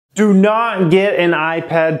Do not get an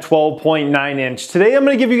iPad 12.9 inch. Today I'm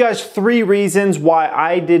going to give you guys 3 reasons why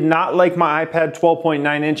I did not like my iPad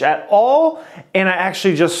 12.9 inch at all, and I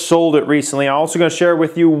actually just sold it recently. I'm also going to share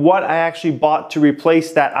with you what I actually bought to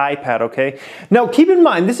replace that iPad, okay? Now keep in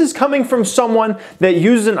mind, this is coming from someone that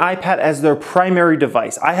uses an iPad as their primary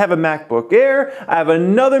device. I have a MacBook Air, I have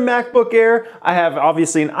another MacBook Air, I have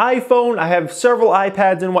obviously an iPhone, I have several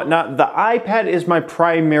iPads and whatnot. The iPad is my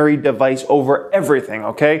primary device over everything,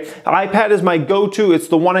 okay? iPad is my go-to. It's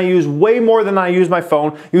the one I use way more than I use my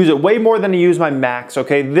phone. Use it way more than I use my Macs,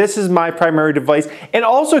 okay? This is my primary device. And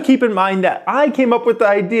also keep in mind that I came up with the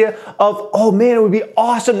idea of, oh man, it would be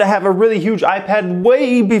awesome to have a really huge iPad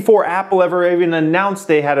way before Apple ever even announced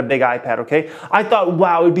they had a big iPad, okay? I thought,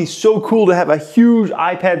 wow, it'd be so cool to have a huge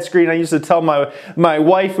iPad screen. I used to tell my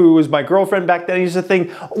wife, who was my girlfriend back then, I used to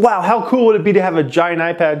think, wow, how cool would it be to have a giant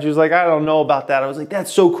iPad? She was like, I don't know about that. I was like,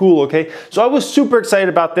 that's so cool, okay? So I was super excited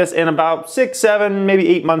about this, and about 6, 7, maybe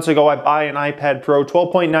 8 months ago, I buy an iPad Pro,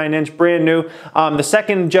 12.9 inch, brand new, the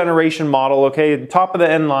second generation model, okay, top of the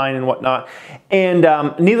end line and whatnot. And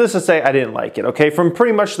needless to say, I didn't like it, okay? From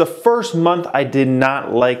pretty much the first month, I did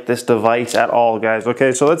not like this device at all, guys,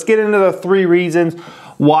 okay? So let's get into the 3 reasons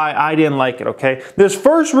why I didn't like it, okay? This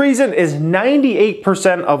first reason is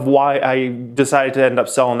 98% of why I decided to end up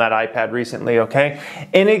selling that iPad recently, okay?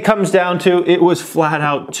 And it comes down to, it was flat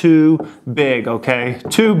out too big, okay?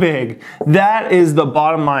 Too big. That is the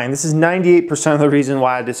bottom line. This is 98% of the reason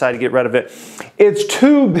why I decided to get rid of it. It's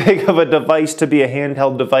too big of a device to be a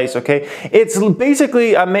handheld device, okay? It's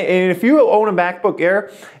basically, if you own a MacBook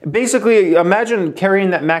Air, basically imagine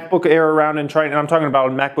carrying that MacBook Air around and I'm talking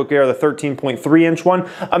about a MacBook Air, the 13.3 inch one.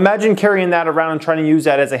 Imagine carrying that around and trying to use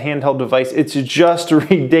that as a handheld device. It's just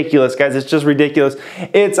ridiculous, guys. It's just ridiculous.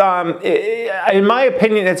 It's, in my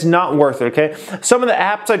opinion, it's not worth it, okay? Some of the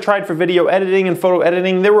apps I tried for video editing and photo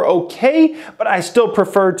editing, they were okay, but I still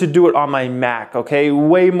preferred to do it on my Mac, okay?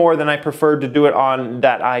 Way more than I preferred to do it on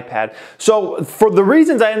that iPad. So for the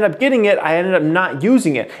reasons I ended up getting it, I ended up not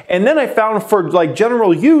using it. And then I found for like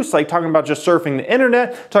general use, like talking about just surfing the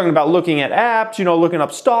internet, talking about looking at apps, you know, looking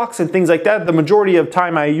up stocks and things like that, the majority of time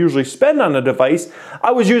I usually spend on a device,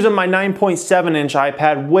 I was using my 9.7 inch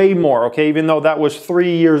iPad way more, okay? Even though that was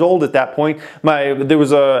 3 years old at that point, there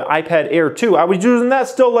was a iPad Air 2. I was using that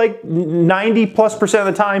still like 90+% of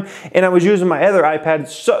the time, and I was using my other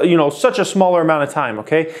iPad, you know, such a smaller amount of time,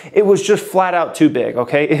 okay? It was just flat out too big,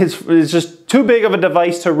 okay? It's just too big of a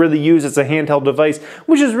device to really use as a handheld device,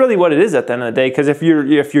 which is really what it is at the end of the day, because if you're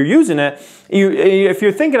using it, if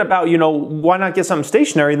you're thinking about, you know, why not get something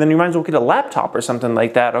stationary, then you might as well get a laptop or something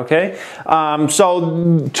like that, okay?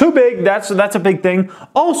 So too big, that's a big thing.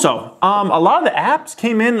 Also, a lot of the apps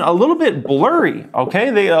came in a little bit blurry,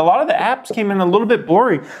 okay? A lot of the apps came in a little bit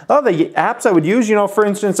blurry. A lot of the apps I would use, you know, for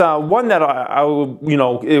instance, one that you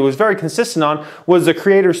know, it was very consistent on was the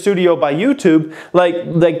Creator Studio by YouTube. Like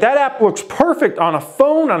that app looks perfect on a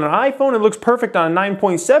phone, on an iPhone. It looks perfect on a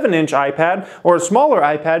 9.7 inch iPad or a smaller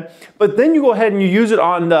iPad, but then you go ahead and you use it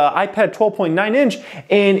on the iPad 12.9 inch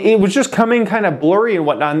and it was just coming kind of blurry and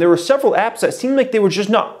whatnot. And there were several apps that seemed like they were just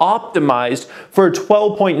not optimized for a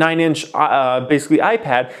 12.9 inch basically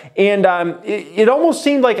iPad. And it almost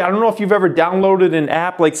seemed like, I don't know if you've ever downloaded an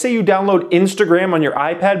app, like say you download Instagram on your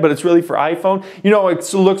iPad, but it's really for iPhone. You know,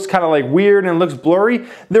 it looks kind of like weird and looks blurry.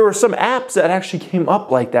 There were some apps that actually came up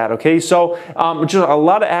like that, okay? So just a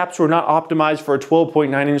lot of apps were not optimized for a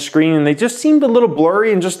 12.9 inch screen, and they just seemed a little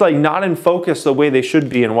blurry and just like not in focus the way they should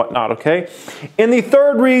be and whatnot, okay? And the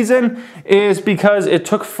third reason is because it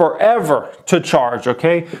took forever to charge,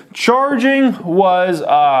 okay? Charging was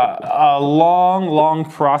a long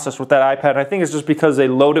process with that iPad. I think it's just because they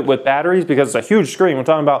load it with batteries, because it's a huge screen. We're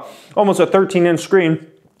talking about almost a 13-inch screen.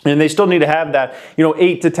 And they still need to have that, you know,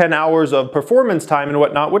 8 to 10 hours of performance time and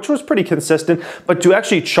whatnot, which was pretty consistent. But to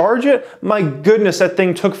actually charge it, my goodness, that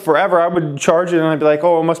thing took forever. I would charge it and I'd be like,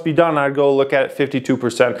 oh, it must be done. I'd go look at it,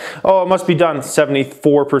 52%. Oh, it must be done,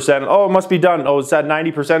 74%. Oh, it must be done. Oh, it's at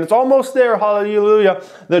 90%. It's almost there, hallelujah.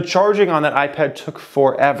 The charging on that iPad took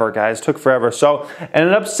forever, guys, took forever. So I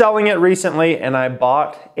ended up selling it recently and I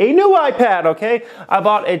bought a new iPad, okay? I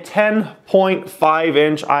bought a 10.5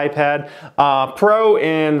 inch iPad Pro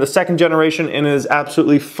in the second generation, and it is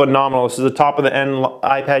absolutely phenomenal. This is the top of the end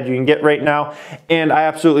iPad you can get right now, and I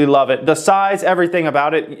absolutely love it. The size, everything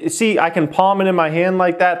about it. See, I can palm it in my hand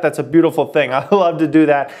like that. That's a beautiful thing. I love to do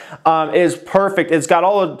that. It is perfect. It's got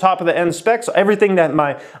all the top of the end specs, everything that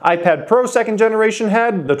my iPad Pro second generation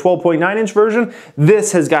had, the 12.9 inch version.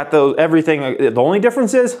 This has got everything. The only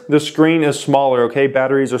difference is the screen is smaller, okay?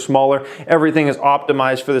 Batteries are smaller. Everything is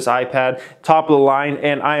optimized for this iPad, top of the line,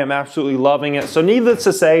 and I am absolutely loving it. So needless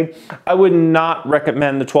to say I would not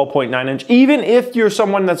recommend the 12.9 inch, even if you're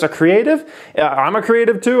someone that's a creative. I'm a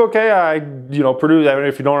creative too, okay? I produce, I mean,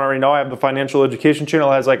 if you don't already know, I have the financial education channel.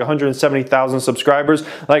 It has like 170,000 subscribers.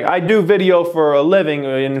 Like, I do video for a living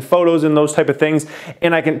in photos and those type of things,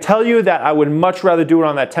 and I can tell you that I would much rather do it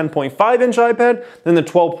on that 10.5 inch iPad than the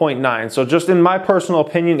 12.9. So just in my personal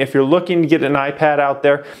opinion, if you're looking to get an iPad out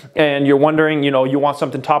there and you're wondering, you want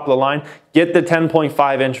something top of the line, get the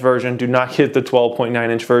 10.5 inch version. Do not get the 12.9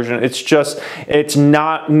 inch version. It's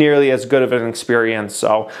not nearly as good of an experience.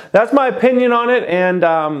 So that's my opinion on it, and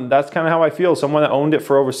that's kind of how I feel. Someone that owned it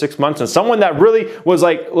for over 6 months, and someone that really was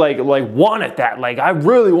like wanted that. Like, I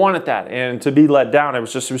really wanted that, and to be let down, it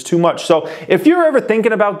was too much. So if you're ever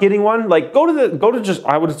thinking about getting one, like,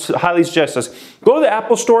 I would highly suggest this. Go to the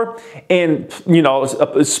Apple Store and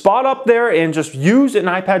spot up there and just use an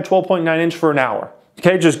iPad 12.9 inch for an hour.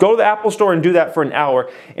 Okay, just go to the Apple Store and do that for an hour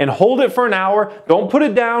and hold it for an hour. Don't put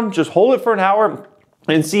it down, just hold it for an hour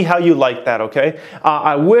and see how you like that, okay?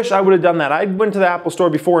 I wish I would have done that. I went to the Apple Store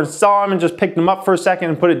before and saw them and just picked them up for a second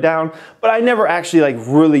and put it down, but I never actually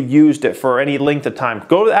really used it for any length of time.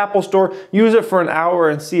 Go to the Apple Store, use it for an hour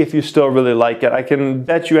and see if you still really like it. I can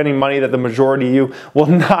bet you any money that the majority of you will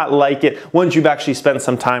not like it once you've actually spent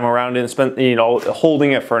some time around it and spent,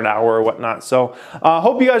 holding it for an hour or whatnot. So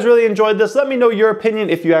hope you guys really enjoyed this. Let me know your opinion.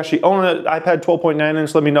 If you actually own an iPad 12.9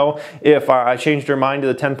 inch, let me know if I changed your mind to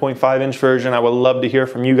the 10.5 inch version. I would love to hear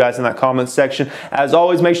from you guys in that comment section. As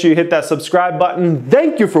always, make sure you hit that subscribe button.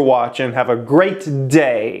 Thank you for watching. Have a great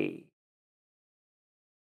day.